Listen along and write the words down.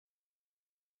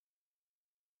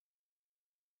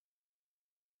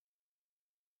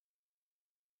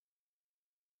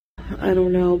I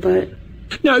don't know, but...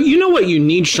 No, you know what you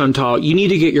need, Chantal? You need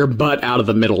to get your butt out of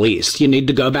the Middle East. You need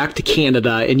to go back to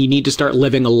Canada, and you need to start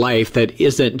living a life that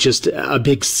isn't just a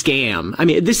big scam. I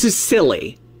mean, this is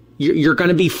silly. You're going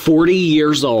to be 40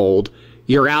 years old.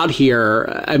 You're out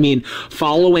here, I mean,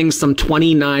 following some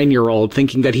 29-year-old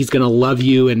thinking that he's going to love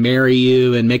you and marry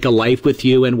you and make a life with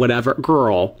you and whatever.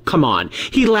 Girl, come on.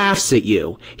 He laughs at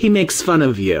you. He makes fun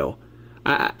of you.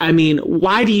 I mean,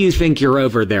 why do you think you're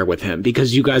over there with him?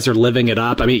 Because you guys are living it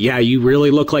up? I mean, yeah, you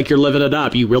really look like you're living it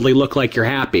up. You really look like you're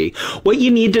happy. What you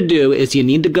need to do is you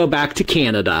need to go back to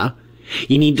Canada.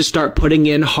 You need to start putting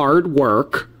in hard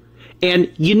work.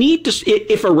 And you need to,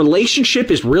 if a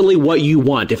relationship is really what you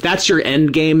want, if that's your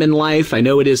end game in life, I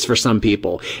know it is for some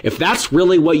people. If that's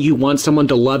really what you want, someone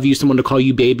to love you, someone to call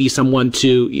you baby, someone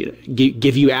to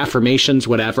give you affirmations,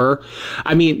 whatever.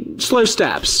 I mean, slow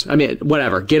steps. I mean,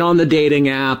 whatever. Get on the dating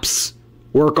apps,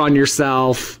 work on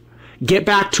yourself, get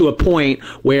back to a point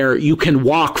where you can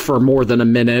walk for more than a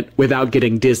minute without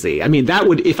getting dizzy. I mean, that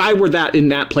would, if I were that in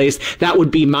that place, that would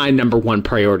be my #1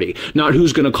 priority. Not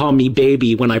who's going to call me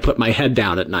baby when I put my head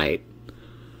down at night.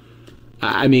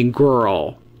 I mean,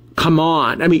 girl, come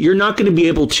on. I mean, you're not going to be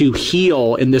able to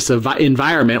heal in this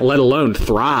environment, let alone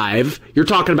thrive. You're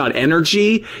talking about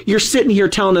energy. You're sitting here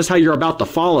telling us how you're about to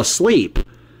fall asleep.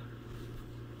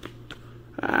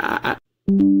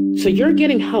 So you're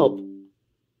getting help.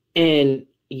 And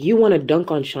you want to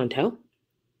dunk on Chantel?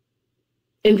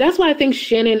 And that's why I think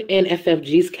Shannon and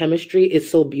FFG's chemistry is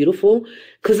so beautiful,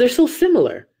 because they're so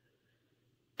similar.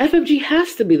 FFG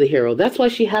has to be the hero. That's why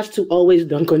she has to always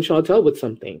dunk on Chantel with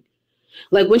something.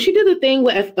 Like when she did the thing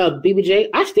with BBJ,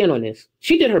 I stand on this.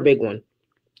 She did her big one.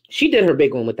 She did her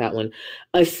big one with that one,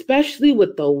 especially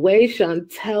with the way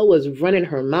Chantel was running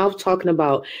her mouth, talking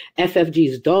about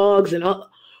FFG's dogs and all.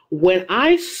 When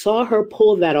I saw her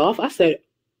pull that off, I said,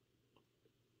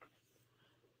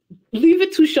 leave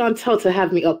it to Chantel to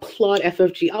have me applaud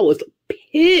FFG. I was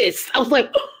pissed. I was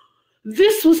like, oh,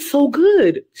 this was so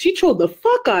good. She trolled the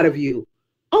fuck out of you.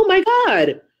 Oh my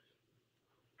God.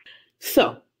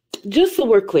 So, just so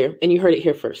we're clear, and you heard it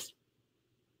here first.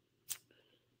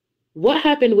 What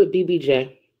happened with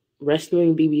BBJ?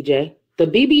 Rescuing BBJ? The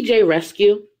BBJ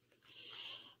rescue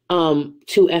to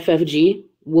FFG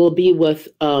will be with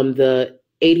the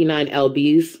 89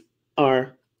 LBs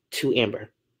are to Amber.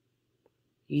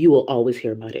 You will always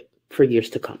hear about it for years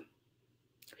to come.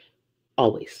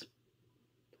 Always.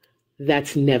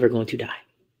 That's never going to die.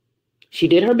 She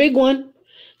did her big one.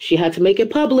 She had to make it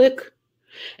public.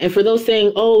 And for those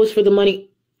saying, oh, it was for the money,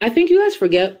 I think you guys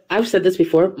forget, I've said this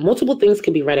before, multiple things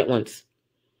can be right at once.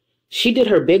 She did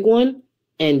her big one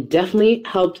and definitely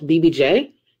helped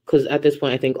BBJ, because at this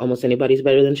point, I think almost anybody's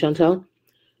better than Chantel.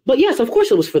 But yes, of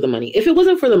course it was for the money. If it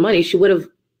wasn't for the money, she wouldn't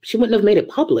have made it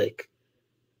public.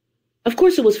 Of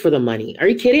course it was for the money. Are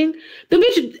you kidding? The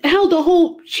bitch held a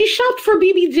whole... She shopped for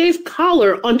BBJ's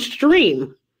collar on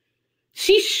stream.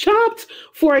 She shopped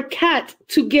for a cat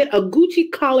to get a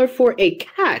Gucci collar for a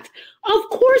cat. Of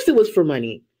course it was for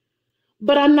money.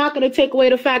 But I'm not going to take away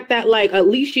the fact that, like, at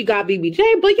least she got BBJ.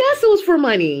 But yes, it was for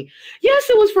money. Yes,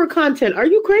 it was for content. Are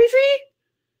you crazy?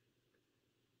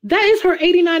 That is her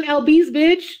 89 LBs,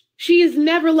 bitch. She is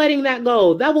never letting that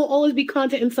go. That will always be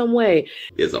content in some way.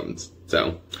 Isms.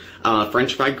 So,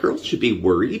 French Fried Girls should be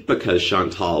worried because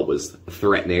Chantal was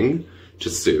threatening to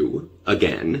sue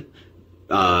again.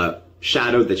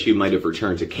 Shadowed that she might have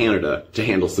returned to Canada to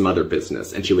handle some other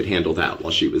business, and she would handle that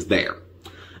while she was there.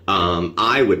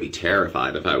 I would be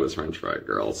terrified if I was French Fried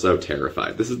Girl. So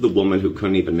terrified. This is the woman who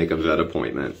couldn't even make a vet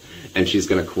appointment, and she's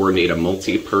going to coordinate a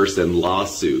multi-person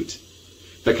lawsuit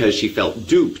because she felt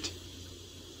duped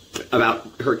about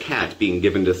her cat being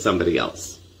given to somebody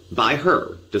else. By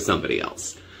her to somebody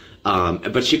else.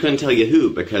 But she couldn't tell you who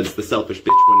because the selfish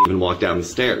bitch wouldn't even walk down the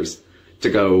stairs to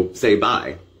go say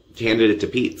bye. She handed it to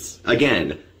Pete's.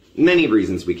 Again, many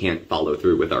reasons we can't follow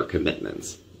through with our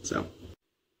commitments. So,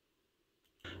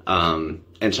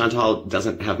 and Chantal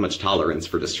doesn't have much tolerance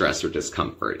for distress or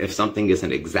discomfort. If something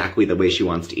isn't exactly the way she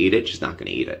wants to eat it, she's not going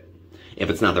to eat it. If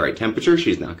it's not the right temperature,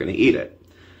 she's not going to eat it.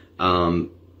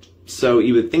 So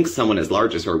you would think someone as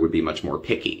large as her would be much more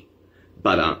picky.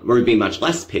 But, or would be much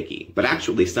less picky. But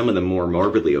actually, some of the more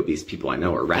morbidly obese people I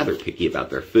know are rather picky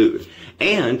about their food.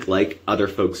 And, like other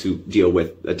folks who deal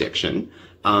with addiction,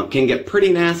 can get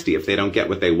pretty nasty if they don't get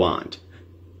what they want.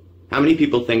 How many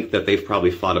people think that they've probably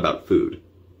fought about food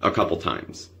a couple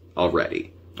times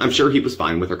already? I'm sure he was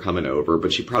fine with her coming over,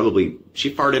 but she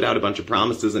farted out a bunch of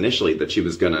promises initially that she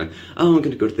was gonna, oh, I'm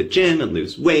gonna go to the gym and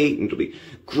lose weight, and it'll be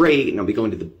great, and I'll be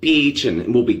going to the beach,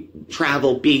 and we'll be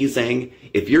travel beezing.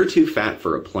 If you're too fat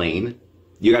for a plane,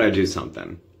 you gotta do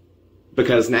something.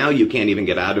 because now you can't even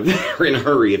get out of there in a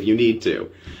hurry if you need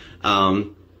to.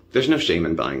 There's no shame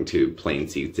in buying 2 plane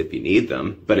seats if you need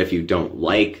them, but if you don't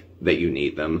like that you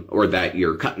need them, or that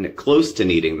you're cutting it close to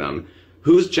needing them,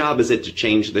 whose job is it to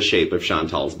change the shape of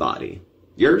Chantal's body?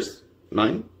 Yours?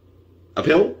 Mine? A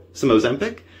pill? Some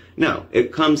Ozempic? No,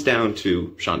 it comes down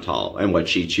to Chantal and what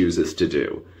she chooses to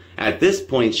do. At this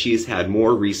point, she's had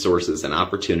more resources and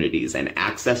opportunities and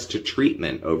access to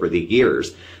treatment over the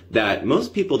years that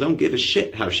most people don't give a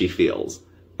shit how she feels,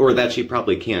 or that she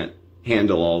probably can't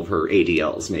handle all of her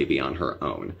ADLs maybe on her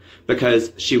own,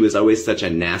 because she was always such a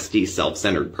nasty,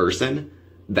 self-centered person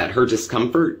that her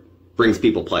discomfort brings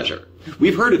people pleasure.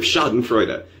 We've heard of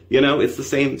Schadenfreude. You know, it's the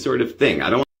same sort of thing.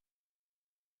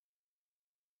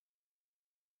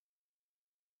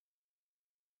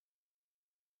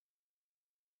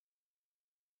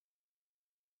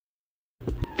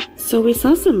 So we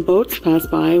saw some boats pass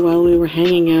by while we were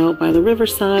hanging out by the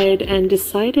riverside, and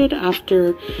decided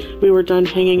after we were done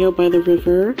hanging out by the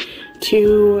river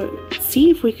to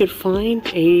see if we could find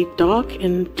a dock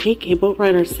and take a boat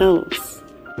ride ourselves.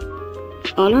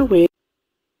 On our way,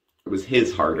 it was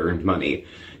his hard-earned money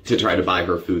to try to buy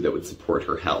her food that would support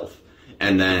her health.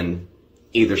 And then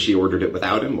either she ordered it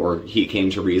without him, or he came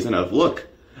to reason of, look,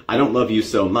 I don't love you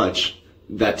so much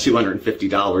that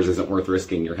 $250 isn't worth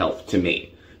risking your health to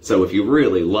me. So if you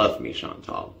really love me,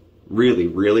 Chantal, really,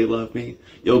 really love me,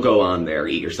 you'll go on there,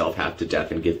 eat yourself half to death,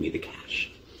 and give me the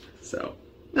cash. So,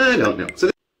 I don't know.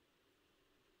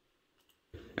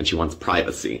 And she wants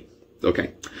privacy.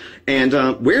 Okay. And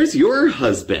where's your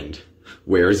husband?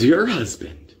 Where's your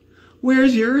husband?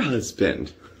 Where's your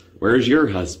husband? Where's your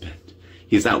husband?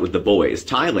 He's out with the boys.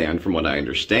 Thailand, from what I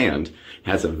understand,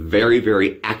 has a very,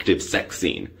 very active sex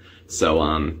scene. So,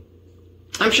 I'm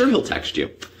sure he'll text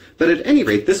you. But at any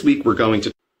rate, this week we're going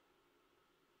to...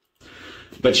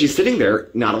 But she's sitting there,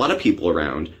 not a lot of people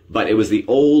around, but it was the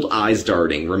old eyes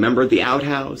darting. Remember the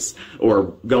outhouse? Or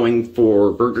going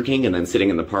for Burger King and then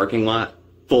sitting in the parking lot,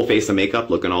 full face of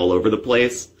makeup, looking all over the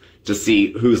place to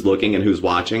see who's looking and who's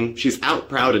watching. She's out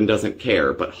proud and doesn't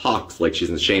care, but hawks like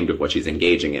she's ashamed of what she's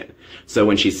engaging in. So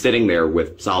when she's sitting there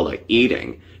with Sala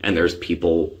eating, and there's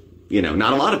people, you know,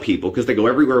 not a lot of people, because they go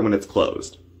everywhere when it's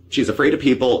closed. She's afraid of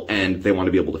people, and they want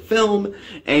to be able to film,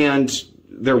 and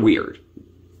they're weird.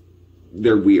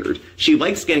 They're weird. She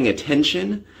likes getting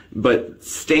attention, but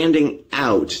standing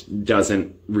out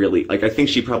doesn't really, like, I think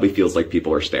she probably feels like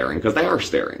people are staring, because they are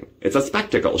staring. It's a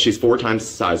spectacle. She's 4 times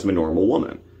the size of a normal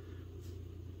woman.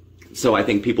 So I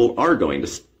think people are going to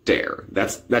stare.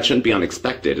 That shouldn't be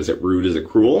unexpected. Is it rude? Is it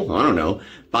cruel? I don't know.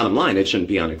 Bottom line, it shouldn't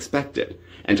be unexpected.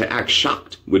 And to act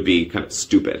shocked would be kind of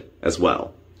stupid as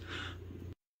well.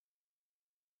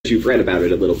 You've read about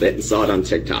it a little bit and saw it on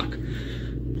TikTok.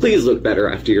 Please look better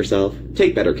after yourself.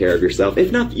 Take better care of yourself.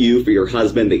 If not you, for your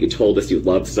husband that you told us you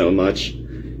loved so much.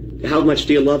 How much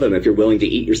do you love him if you're willing to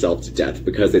eat yourself to death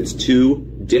because it's too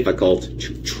difficult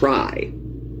to try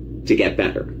to get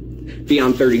better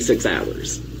beyond 36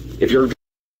 hours? If you're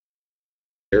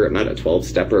not a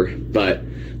 12-stepper, but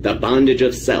the bondage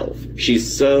of self.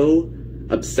 She's so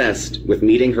obsessed with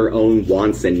meeting her own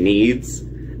wants and needs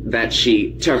that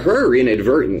she, to her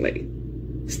inadvertently,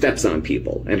 steps on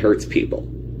people and hurts people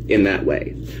in that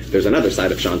way. There's another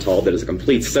side of Chantal that is a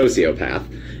complete sociopath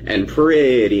and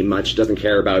pretty much doesn't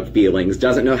care about feelings,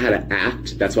 doesn't know how to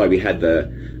act. That's why we had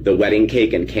the wedding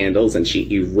cake and candles, and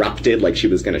she erupted like she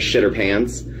was going to shit her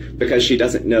pants, because she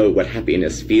doesn't know what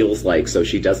happiness feels like, so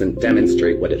she doesn't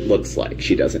demonstrate what it looks like.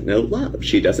 She doesn't know love.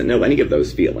 She doesn't know any of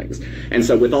those feelings. And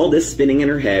so with all this spinning in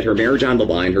her head, her marriage on the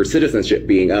line, her citizenship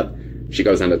being up, she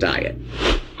goes on a diet.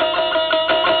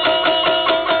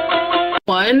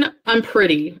 One, I'm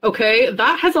pretty, okay?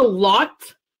 That has a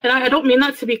lot, and I don't mean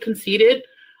that to be conceited.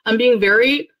 I'm being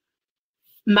very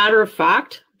matter of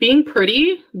fact. Being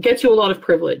pretty gets you a lot of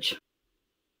privilege.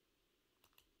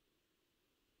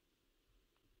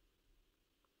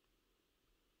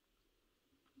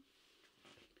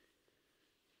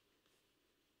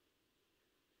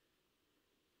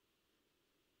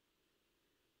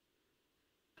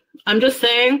 I'm just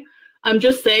saying,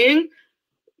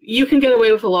 you can get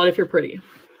away with a lot if you're pretty.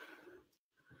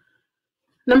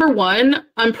 Number one,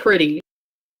 I'm pretty.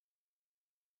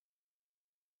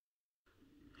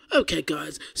 Okay,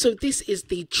 guys, so this is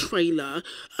the trailer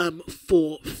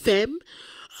for Femme.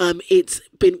 It's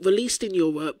been released in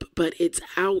Europe, but it's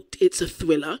out. It's a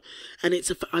thriller, and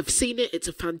I've seen it. It's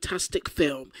a fantastic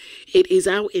film. It is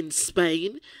out in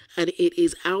Spain, and it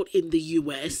is out in the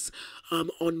US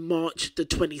on March the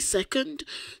 22nd.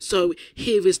 So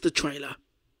here is the trailer.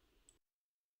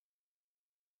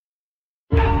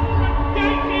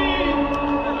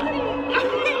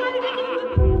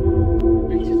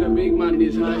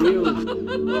 is high heels.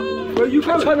 Well, you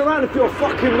can turn around if you're a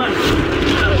fucking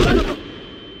man.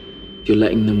 You're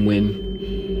letting them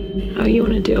win. How do you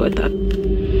want to deal with that?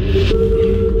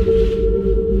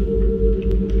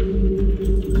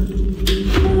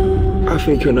 I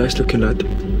think you're a nice looking lad.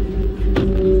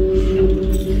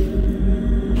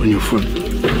 On your front.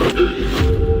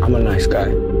 I'm a nice guy.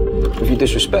 If you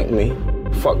disrespect me,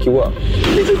 fuck you up. I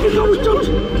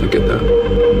get that.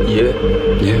 Yeah,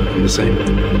 I'm the same.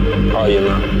 Oh, you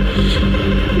know.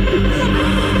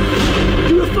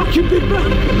 You're a fucking big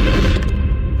man.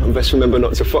 I best remember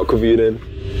not to fuck with you then.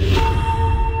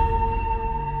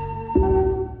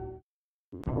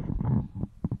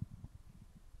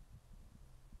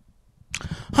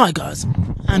 Hi guys,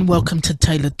 and welcome to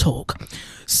Tailored Talk.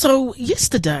 So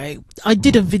yesterday, I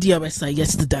did a video essay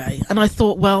yesterday, and I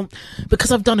thought, well,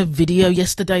 because I've done a video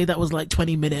yesterday that was like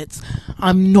 20 minutes,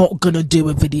 I'm not gonna do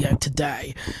a video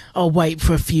today. I'll wait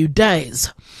for a few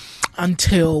days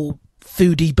until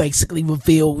Foodie basically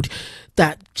revealed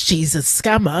that she's a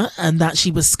scammer and that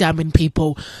she was scamming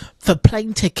people for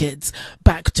plane tickets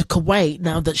back to Kuwait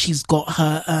now that she's got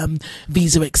her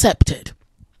visa accepted.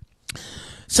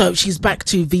 So she's back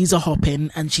to visa hopping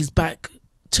and she's back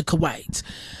to Kuwait.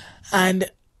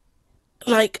 And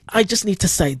like, I just need to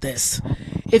say this.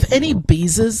 If any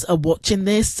Beezers are watching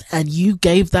this and you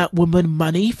gave that woman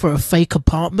money for a fake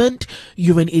apartment,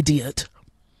 you're an idiot.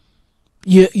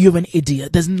 You're an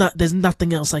idiot. There's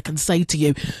nothing else I can say to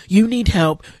you. You need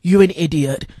help. You're an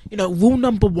idiot. You know, rule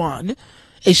number 1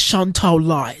 is Chantal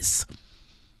lies.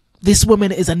 This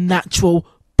woman is a natural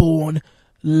born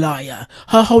liar.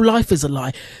 Her whole life is a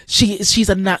lie. She's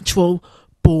a natural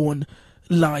born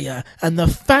liar, and the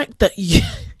fact that you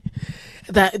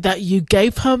that you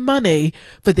gave her money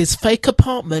for this fake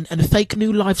apartment and fake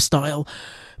new lifestyle,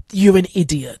 you're an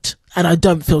idiot, and I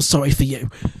don't feel sorry for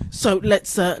you. So let's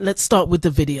start with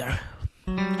the video.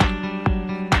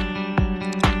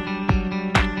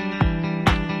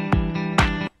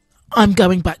 I'm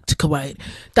going back to Kuwait.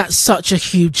 That's such a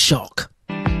huge shock.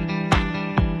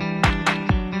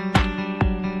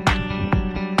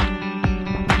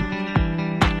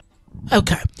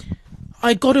 Okay,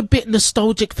 I got a bit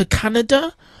nostalgic for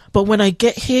Canada, but when I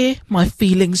get here, my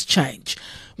feelings change.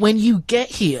 When you get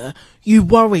here, you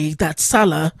worry that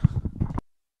Salah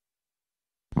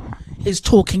is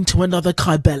talking to another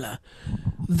Kybella.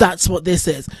 That's what this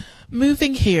is.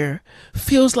 Moving here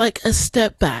feels like a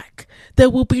step back. There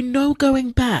will be no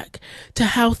going back to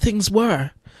how things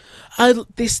were.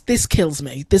 This kills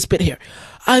me, this bit here.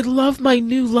 I love my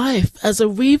new life as a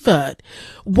revert.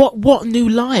 What new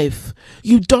life?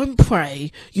 You don't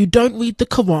pray, you don't read the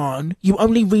Quran, you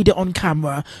only read it on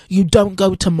camera, you don't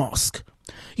go to mosque,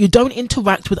 you don't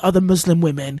interact with other Muslim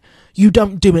women, you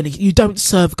don't do anything, you don't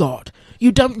serve God,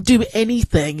 you don't do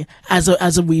anything as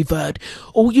a revert.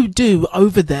 All you do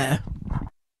over there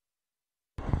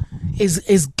is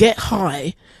get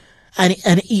high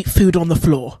and eat food on the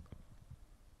floor.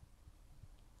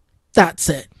 That's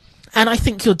it. And I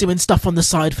think you're doing stuff on the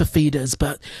side for feeders,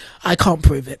 but I can't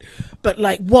prove it. But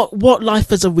like, what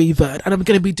life as a revert? And I'm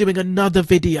going to be doing another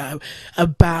video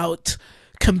about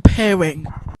comparing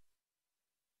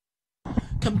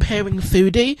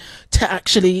Foodie to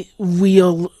actually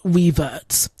real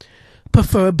reverts,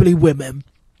 preferably women.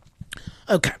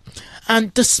 Okay.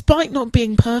 And despite not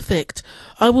being perfect,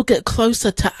 I will get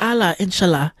closer to Allah,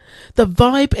 inshallah. The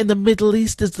vibe in the Middle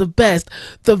East is the best.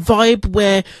 The vibe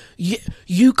where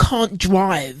you can't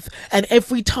drive, and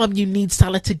every time you need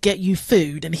Salah to get you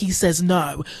food and he says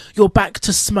no, you're back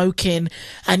to smoking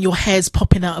and your hair's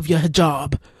popping out of your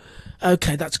hijab.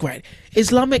 Okay, that's great.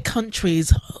 Islamic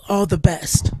countries are the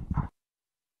best.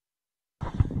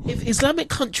 If Islamic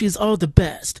countries are the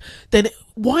best, then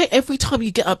why every time you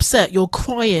get upset you're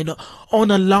crying on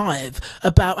a live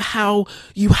about how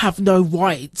you have no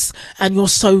rights and you're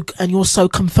so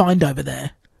confined over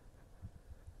there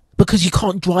because you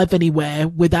can't drive anywhere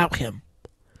without him?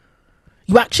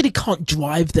 You actually can't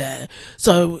drive there,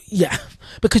 so yeah,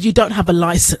 because you don't have a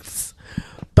license.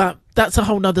 But that's a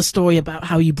whole nother story about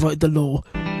how you broke the law.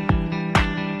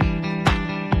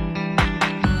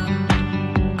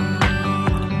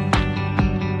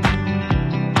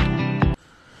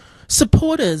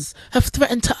 Supporters have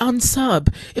threatened to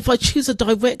unsub if I choose a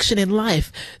direction in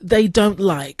life they don't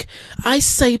like. I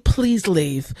say please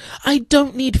leave. I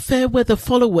don't need fair weather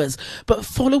followers, but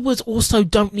followers also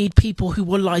don't need people who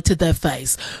will lie to their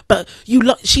face. But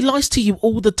she lies to you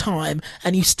all the time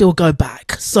and you still go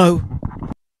back. So,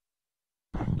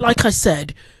 like I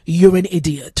said, you're an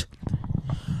idiot.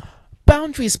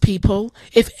 boundaries, people.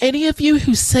 If any of you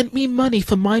who sent me money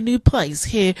for my new place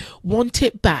here want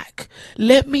it back,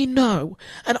 let me know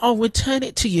and I'll return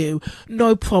it to you.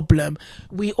 No problem.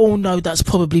 We all know that's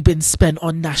probably been spent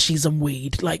on nashies and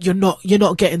weed. Like, you're not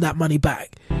getting that money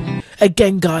back.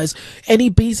 Again, guys,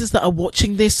 any beezers that are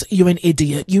watching this, you're an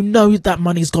idiot. You know that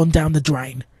money's gone down the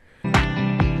drain.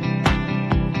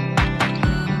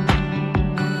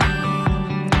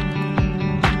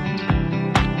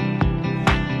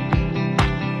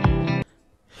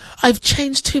 I've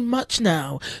changed too much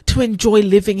now to enjoy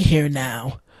living here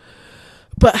now.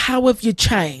 But how have you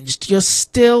changed? You're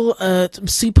still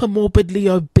super morbidly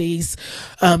obese,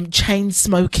 chain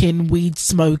smoking, weed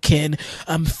smoking,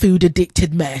 food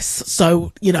addicted mess.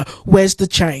 So, where's the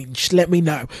change? Let me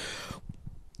know.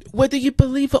 Whether you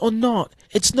believe it or not,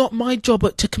 it's not my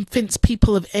job to convince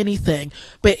people of anything,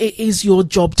 but it is your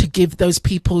job to give those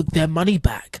people their money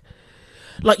back.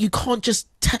 Like, you can't just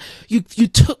you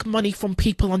took money from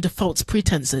people under false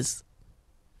pretenses.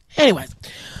 Anyways,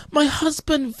 my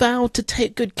husband vowed to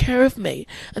take good care of me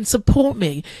and support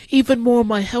me even more on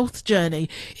my health journey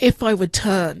if I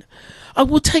return. I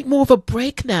will take more of a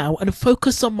break now and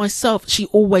focus on myself. She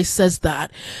always says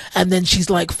that. And then she's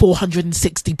like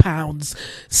 460 pounds,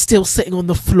 still sitting on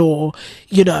the floor,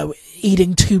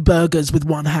 eating 2 burgers with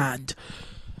one hand.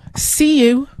 See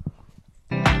you.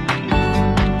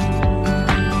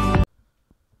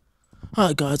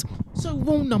 Alright guys, so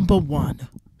rule number 1,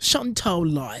 Chantal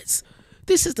lies.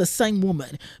 This is the same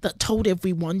woman that told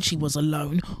everyone she was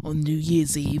alone on New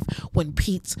Year's Eve when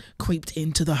Pete creeped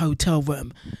into the hotel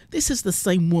room. This is the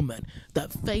same woman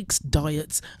that fakes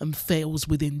diets and fails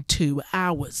within 2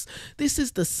 hours. This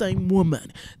is the same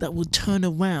woman that will turn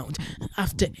around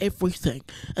after everything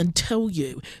and tell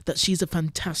you that she's a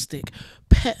fantastic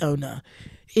pet owner.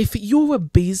 If you're a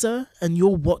beezer and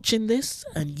you're watching this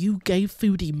and you gave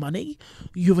Foodie money,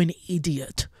 you're an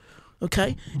idiot.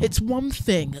 Okay? It's one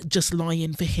thing just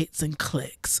lying for hits and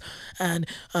clicks and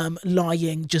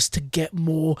lying just to get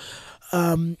more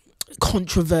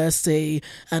controversy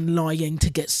and lying to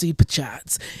get super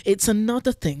chats. It's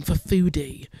another thing for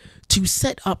Foodie to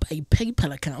set up a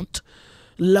PayPal account,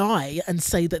 lie and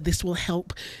say that this will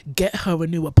help get her a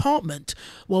new apartment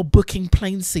while booking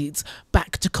plane seats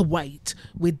back to Kuwait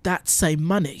with that same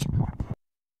money.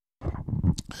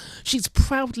 She's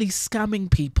proudly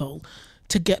scamming people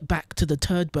to get back to the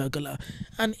turd burglar.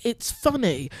 And it's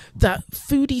funny that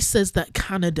Foodie says that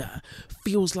Canada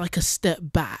feels like a step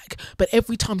back, but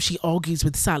every time she argues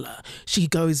with Salah, she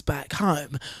goes back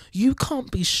home. You can't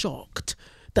be shocked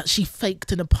that she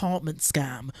faked an apartment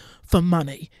scam for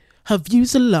money. Her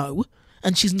views are low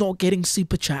and she's not getting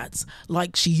super chats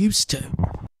like she used to.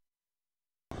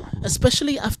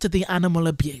 Especially after the animal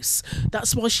abuse.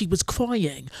 That's why she was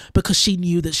crying, because she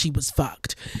knew that she was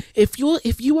fucked. If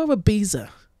you are a beezer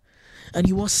and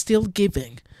you are still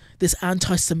giving this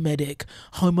anti-Semitic,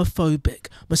 homophobic,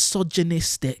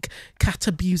 misogynistic cat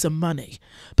abuser money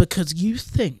because you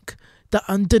think that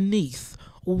underneath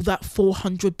all that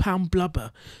 £400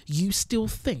 blubber, you still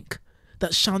think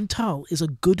that Chantal is a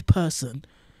good person,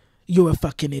 you're a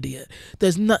fucking idiot.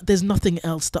 There's nothing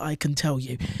else that I can tell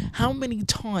you. How many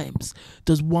times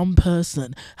does one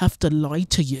person have to lie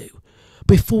to you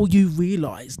before you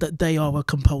realise that they are a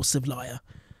compulsive liar?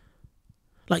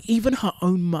 Like, even her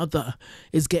own mother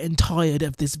is getting tired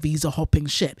of this visa hopping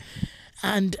shit.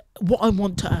 And what I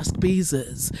want to ask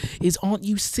Beezers is, aren't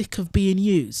you sick of being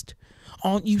used?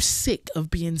 Aren't you sick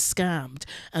of being scammed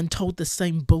and told the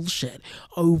same bullshit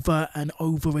over and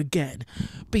over again?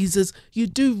 Beezers, you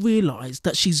do realise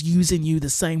that she's using you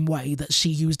the same way that she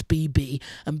used BB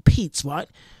and Pete's, right?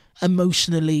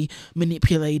 Emotionally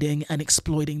manipulating and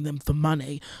exploiting them for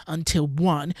money until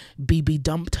 1, BB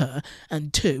dumped her,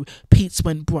 and 2, Pete's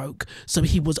went broke, so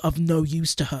he was of no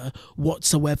use to her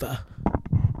whatsoever.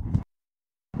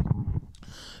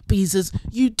 Beezers,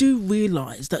 you do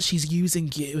realise that she's using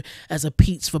you as a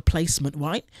Pete's replacement,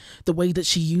 right? The way that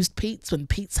she used Pete's when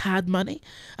Pete's had money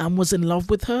and was in love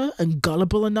with her and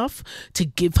gullible enough to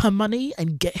give her money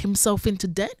and get himself into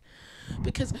debt.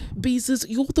 Because, Beezers,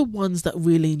 you're the ones that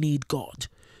really need God.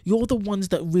 You're the ones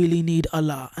that really need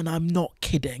Allah, and I'm not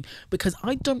kidding, because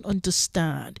I don't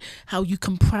understand how you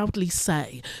can proudly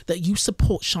say that you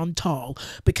support Chantal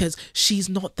because she's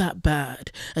not that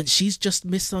bad and she's just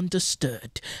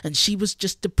misunderstood and she was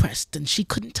just depressed and she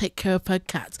couldn't take care of her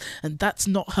cats and that's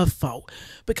not her fault,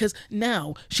 because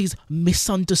now she's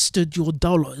misunderstood your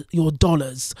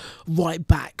dollars right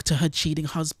back to her cheating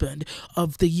husband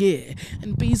of the year.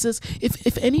 And Beezers,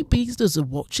 if any Beezers are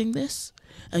watching this,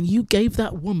 and you gave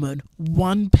that woman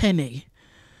 1 penny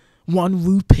 1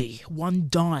 rupee, 1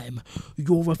 dime,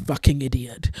 you're a fucking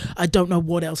idiot. I don't know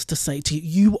what else to say to you.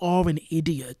 You are an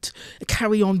idiot.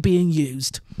 Carry on being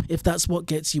used if that's what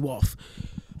gets you off.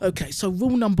 Okay, so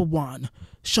rule number 1,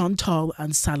 Chantal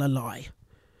and Salah lie.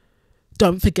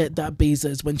 Don't forget that,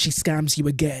 Beezers, when she scams you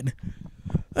again.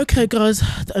 Okay, guys,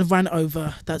 I ran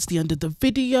over. That's the end of the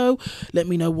video. Let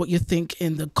me know what you think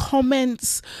in the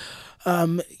comments.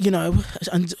 You know,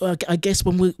 and I guess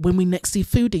when we next see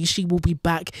Foodie, she will be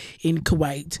back in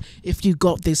Kuwait. If you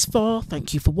got this far,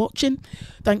 thank you for watching.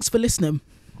 Thanks for listening.